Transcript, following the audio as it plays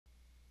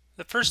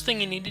The first thing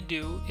you need to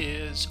do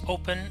is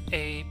open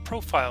a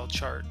profile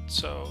chart.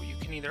 So you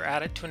can either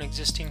add it to an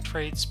existing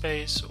trade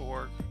space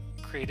or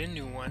create a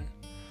new one.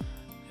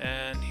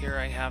 And here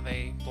I have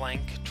a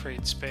blank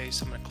trade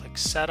space. I'm going to click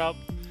Setup,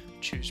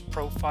 choose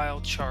Profile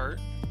Chart,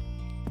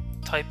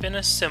 type in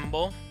a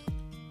symbol,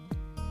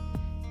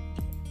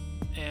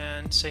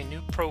 and say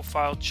New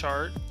Profile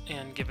Chart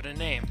and give it a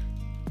name.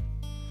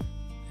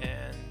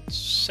 And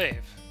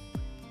save.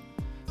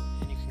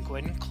 And you can go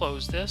ahead and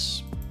close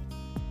this.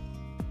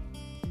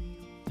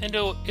 And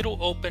it'll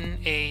open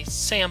a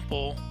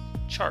sample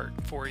chart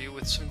for you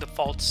with some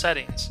default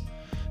settings.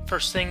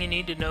 First thing you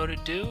need to know to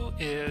do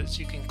is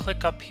you can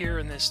click up here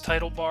in this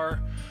title bar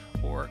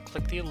or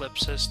click the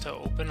ellipsis to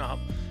open up,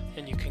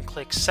 and you can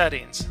click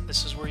Settings.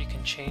 This is where you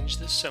can change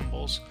the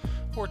symbols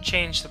or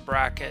change the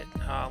bracket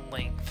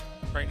length.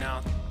 Right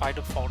now by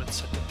default it's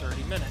set to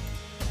 30 minutes.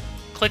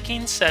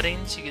 Clicking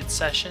Settings, you get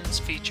Sessions,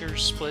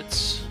 Features,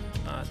 Splits,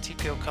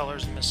 TPO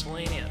colors, and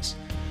miscellaneous.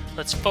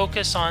 Let's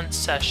focus on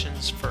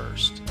sessions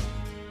first.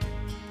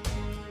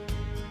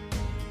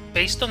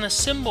 Based on the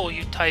symbol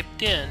you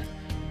typed in,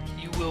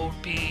 you will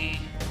be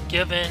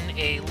given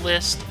a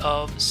list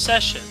of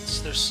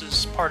sessions. This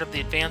is part of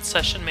the advanced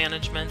session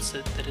management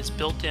that is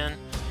built in,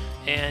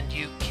 and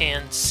you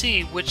can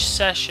see which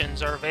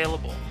sessions are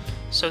available.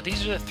 So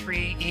these are the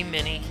 3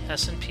 E-mini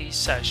S&P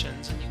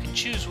sessions, and you can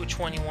choose which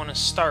one you want to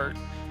start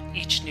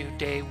each new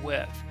day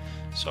with.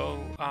 So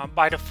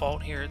by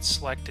default here it's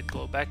selected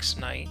Globex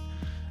Night.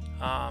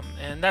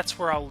 And that's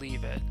where I'll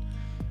leave it.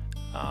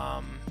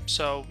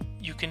 So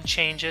you can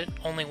change it.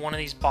 Only one of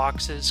these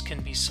boxes can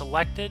be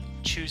selected.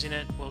 Choosing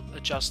it will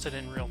adjust it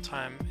in real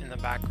time in the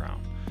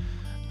background.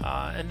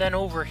 And then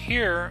over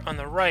here on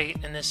the right,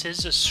 and this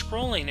is a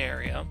scrolling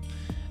area,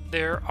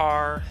 there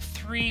are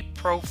 3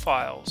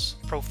 profiles.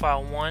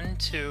 Profile 1,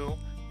 2,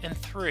 and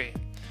 3.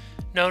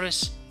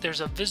 Notice there's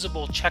a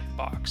visible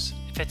checkbox.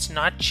 If it's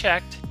not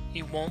checked,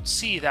 you won't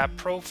see that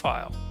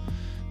profile.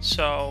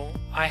 So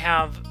I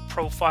have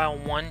Profile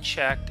 1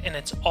 checked, and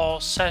it's all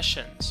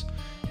sessions.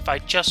 If I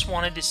just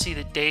wanted to see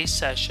the day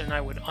session,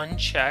 I would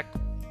uncheck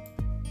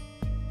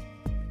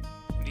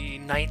the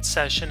night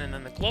session, and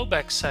then the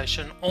Globex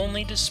session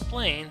only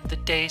displaying the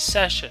day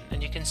session.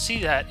 And you can see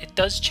that it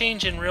does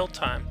change in real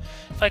time.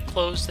 If I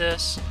close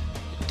this,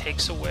 it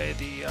takes away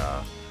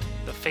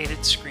the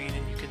faded screen,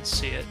 and you can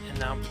see it, and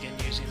now begin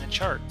using the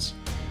charts.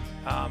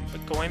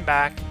 But going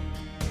back,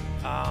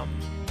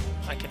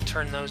 I can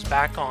turn those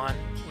back on,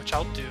 which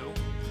I'll do,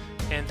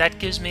 and that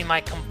gives me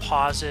my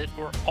composite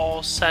or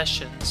all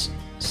sessions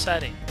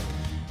setting.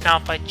 Now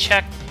if I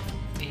check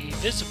the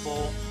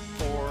visible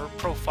for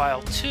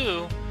Profile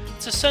 2,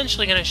 it's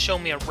essentially going to show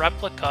me a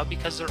replica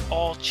because they're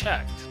all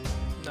checked.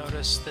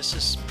 Notice this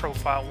is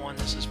Profile 1,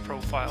 this is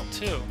Profile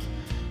 2.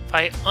 If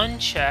I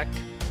uncheck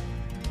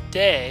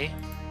day,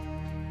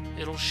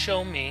 it'll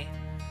show me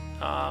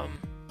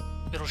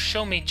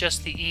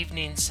just the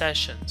evening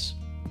sessions.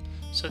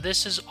 So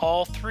this is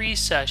all 3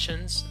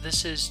 sessions.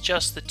 This is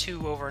just the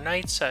 2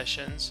 overnight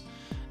sessions.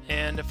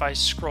 And if I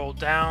scroll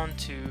down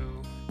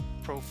to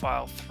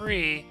Profile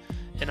 3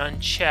 and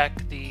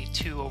uncheck the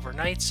 2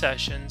 overnight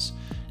sessions,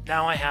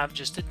 now I have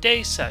just a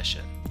day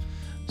session.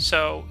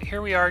 So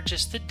here we are,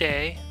 just the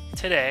day.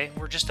 Today,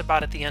 we're just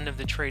about at the end of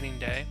the trading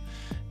day.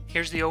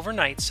 Here's the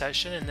overnight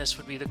session, and this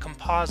would be the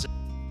composite.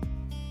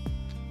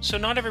 So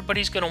not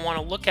everybody's going to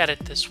want to look at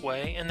it this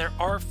way, and there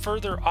are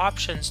further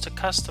options to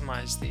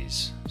customize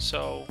these.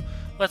 So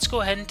let's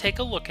go ahead and take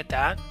a look at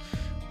that.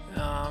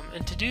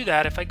 And to do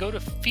that, if I go to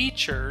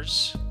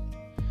Features,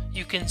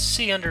 you can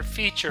see under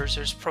Features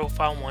there's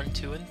Profile 1,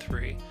 2, and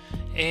 3.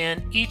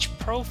 And each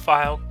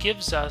profile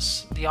gives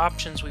us the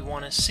options we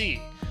want to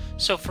see.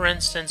 So for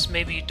instance,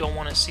 maybe you don't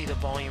want to see the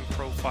volume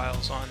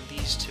profiles on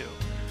these 2.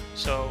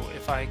 So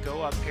if I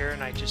go up here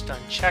and I just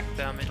uncheck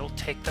them, it'll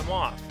take them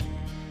off.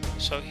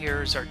 So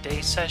here's our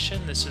day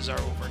session, this is our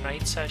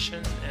overnight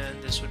session,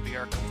 and this would be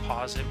our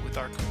composite with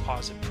our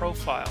composite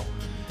profile.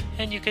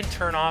 And you can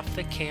turn off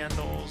the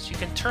candles, you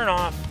can turn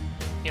off,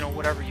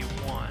 whatever you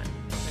want.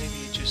 Maybe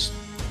you just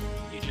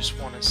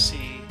want to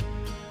see,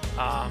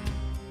 get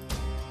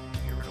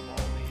rid of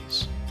all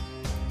these.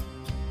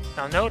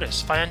 Now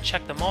notice, if I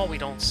uncheck them all, we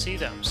don't see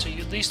them. So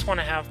you at least want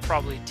to have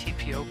probably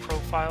TPO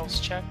profiles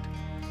checked.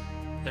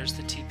 There's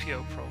the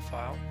TPO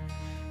profile.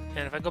 And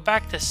if I go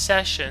back to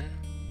session,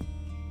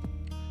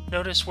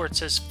 notice where it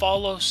says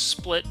Follow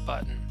Split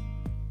button.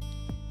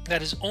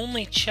 That is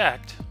only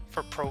checked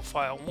for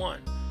Profile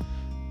 1.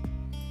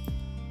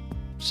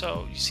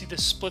 So you see the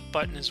split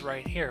button is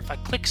right here. If I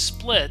click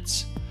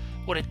Splits,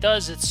 what it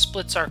does, it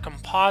splits our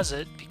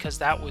composite because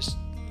that was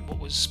what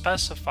was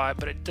specified,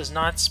 but it does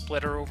not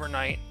split our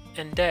overnight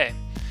and day.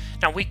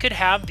 Now we could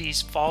have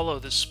these follow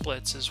the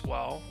splits as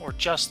well, or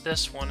just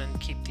this one and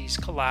keep these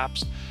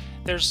collapsed.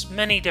 There's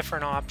many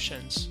different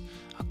options.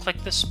 I'll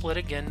click the split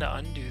again to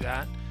undo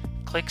that.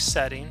 Click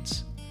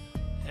Settings,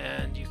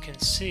 and you can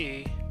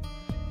see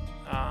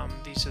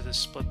these are the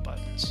split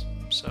buttons.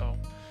 So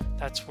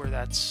that's where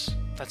that's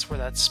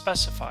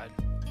specified.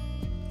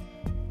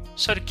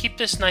 So to keep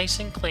this nice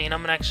and clean,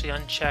 I'm going to actually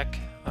uncheck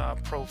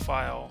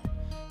profile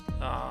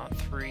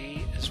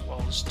 3 as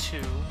well as 2,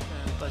 and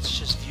let's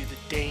just view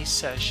the day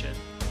session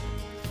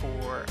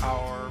for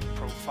our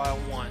profile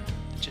 1.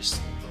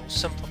 Just we'll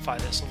simplify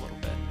this a little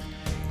bit.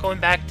 Going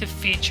back to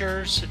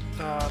features,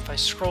 if I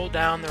scroll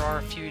down, there are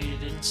a few you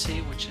didn't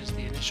see, which is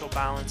the initial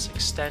balance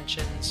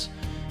extensions.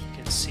 You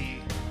can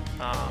see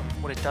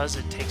what it does.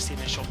 It takes the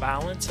initial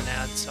balance and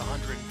adds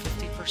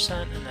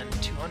 150% and then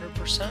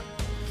 200%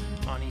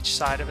 on each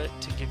side of it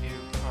to give you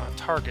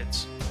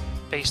targets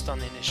based on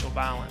the initial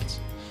balance.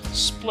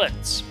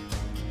 Splits.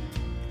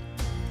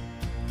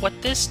 What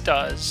this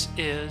does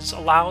is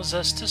allows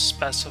us to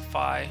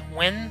specify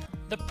when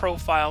the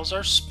profiles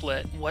are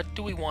split, what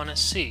do we want to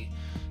see.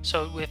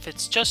 So if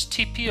it's just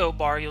TPO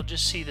bar, you'll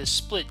just see the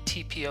split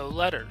TPO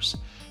letters.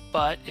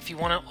 But if you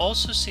want to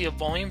also see a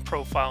volume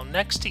profile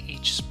next to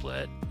each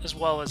split, as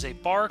well as a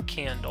bar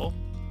candle,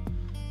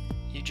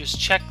 you just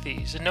check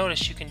these. And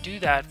notice you can do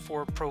that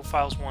for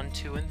profiles 1,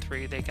 2, and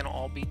 3. They can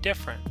all be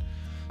different.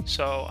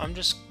 So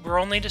we're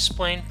only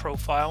displaying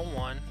profile 1.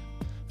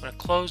 I'm going to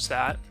close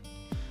that.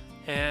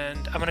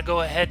 And I'm going to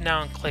go ahead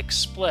now and click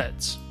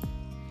splits.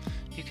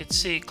 You can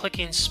see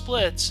clicking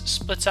splits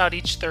splits out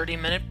each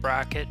 30-minute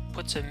bracket,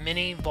 puts a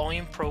mini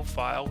volume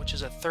profile, which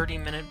is a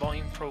 30-minute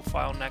volume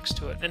profile next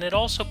to it, and it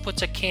also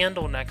puts a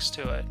candle next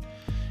to it.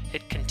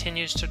 It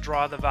continues to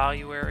draw the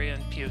value area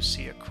and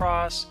POC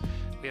across.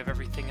 We have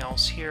everything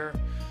else here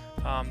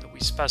that we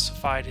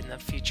specified in the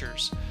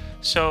features.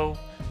 So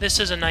this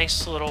is a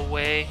nice little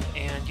way,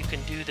 and you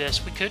can do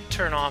this. We could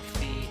turn off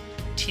the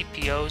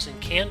TPOs and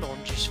candle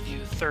and just view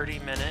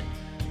 30-minute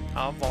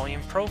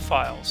volume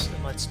profiles,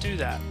 and let's do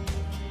that.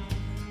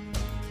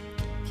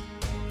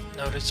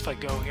 Notice if I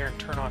go here and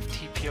turn off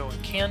TPO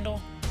and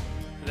candle,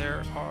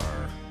 there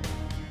are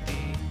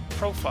the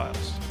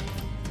profiles.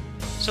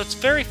 So it's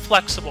very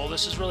flexible.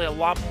 This is really a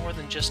lot more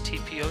than just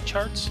TPO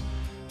charts.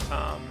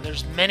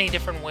 There's many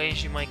different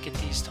ways you might get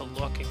these to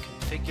look and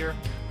configure.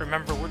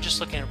 Remember, we're just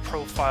looking at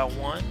profile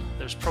 1.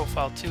 There's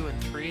profile 2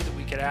 and 3 that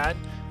we could add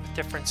with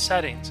different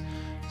settings.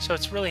 So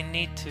it's really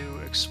neat to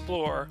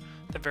explore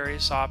the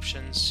various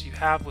options you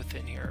have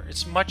within here.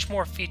 It's much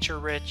more feature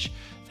rich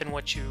than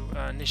what you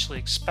initially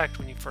expect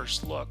when you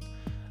first look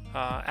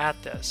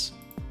at this.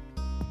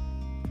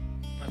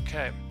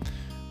 Okay,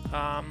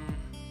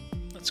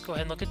 let's go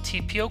ahead and look at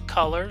TPO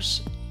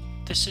colors.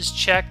 This is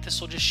checked. This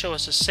will just show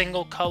us a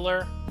single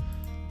color.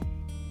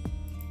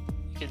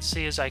 You can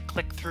see as I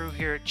click through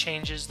here, it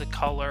changes the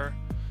color.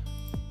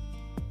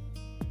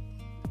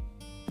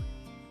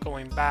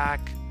 Going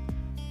back,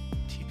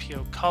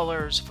 TPO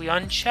colors. If we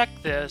uncheck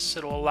this,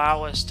 it'll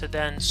allow us to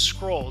then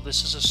scroll.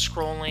 This is a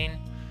scrolling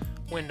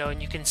window,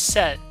 and you can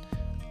set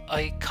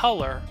a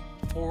color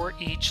for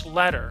each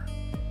letter.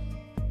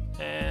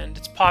 And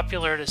it's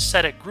popular to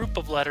set a group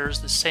of letters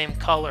the same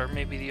color,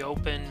 maybe the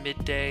open,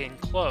 midday,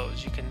 and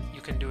close. You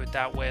can do it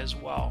that way as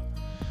well.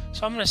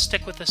 So I'm going to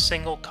stick with a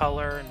single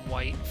color and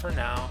white for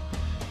now.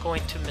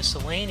 Going to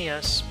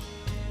miscellaneous,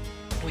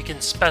 we can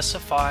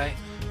specify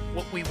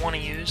what we want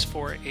to use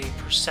for a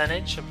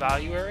percentage of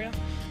value area.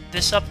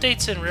 This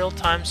updates in real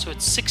time, so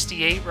it's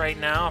 68 right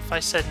now. If I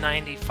said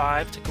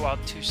 95 to go out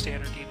 2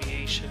 standard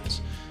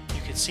deviations,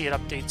 you can see it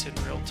updates in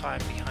real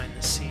time behind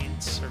the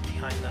scenes or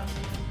behind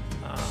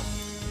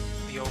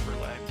the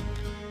overlay.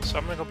 So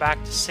I'm going to go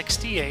back to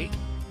 68,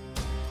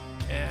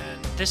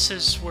 and this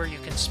is where you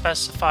can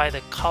specify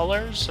the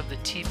colors of the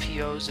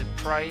TPOs at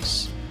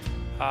price,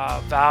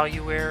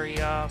 value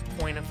area,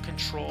 point of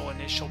control,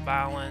 initial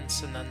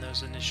balance, and then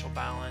those initial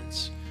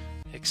balance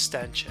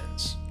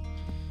extensions.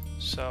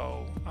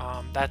 So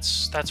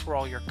that's where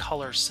all your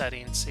color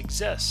settings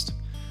exist.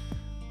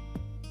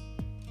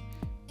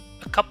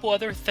 A couple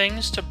other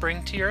things to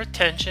bring to your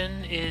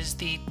attention is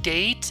the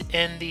date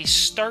and the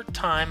start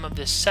time of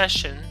the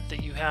session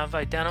that you have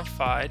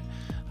identified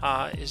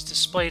is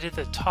displayed at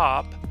the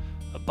top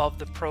above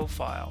the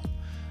profile.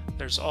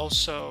 There's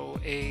also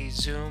a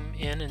zoom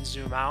in and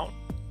zoom out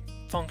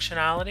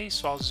functionality,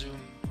 so I'm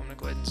going to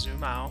go ahead and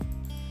zoom out.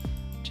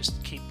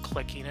 Just keep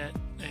clicking it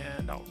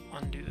and I'll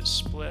undo the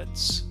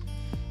splits.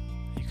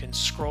 You can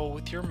scroll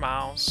with your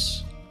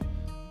mouse.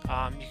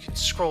 You can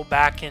scroll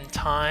back in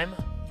time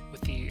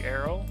with the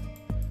arrow,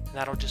 and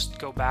that'll just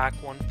go back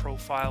one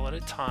profile at a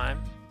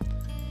time.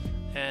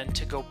 And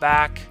to go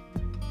back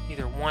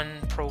either one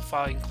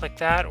profile, you can click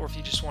that, or if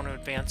you just want to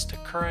advance to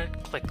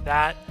current, click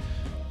that.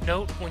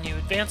 Note, when you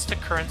advance to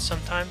current,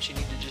 sometimes you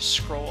need to just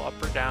scroll up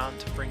or down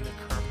to bring the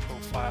current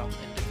profile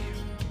into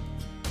view.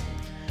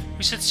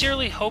 We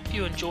sincerely hope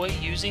you enjoy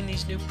using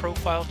these new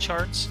profile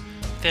charts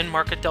within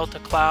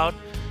MarketDelta Cloud.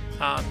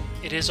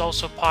 It is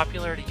also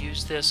popular to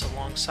use this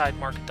alongside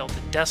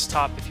MarketDelta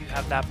Desktop if you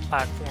have that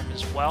platform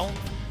as well.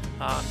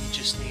 You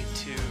just need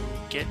to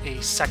get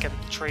a second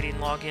trading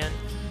login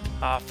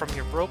from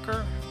your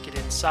broker, get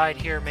inside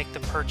here, make the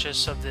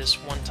purchase of this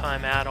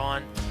one-time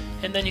add-on,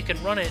 and then you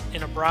can run it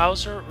in a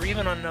browser or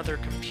even on another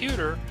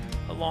computer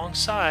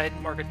alongside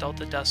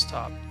MarketDelta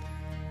Desktop.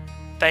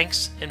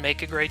 Thanks, and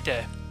make a great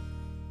day.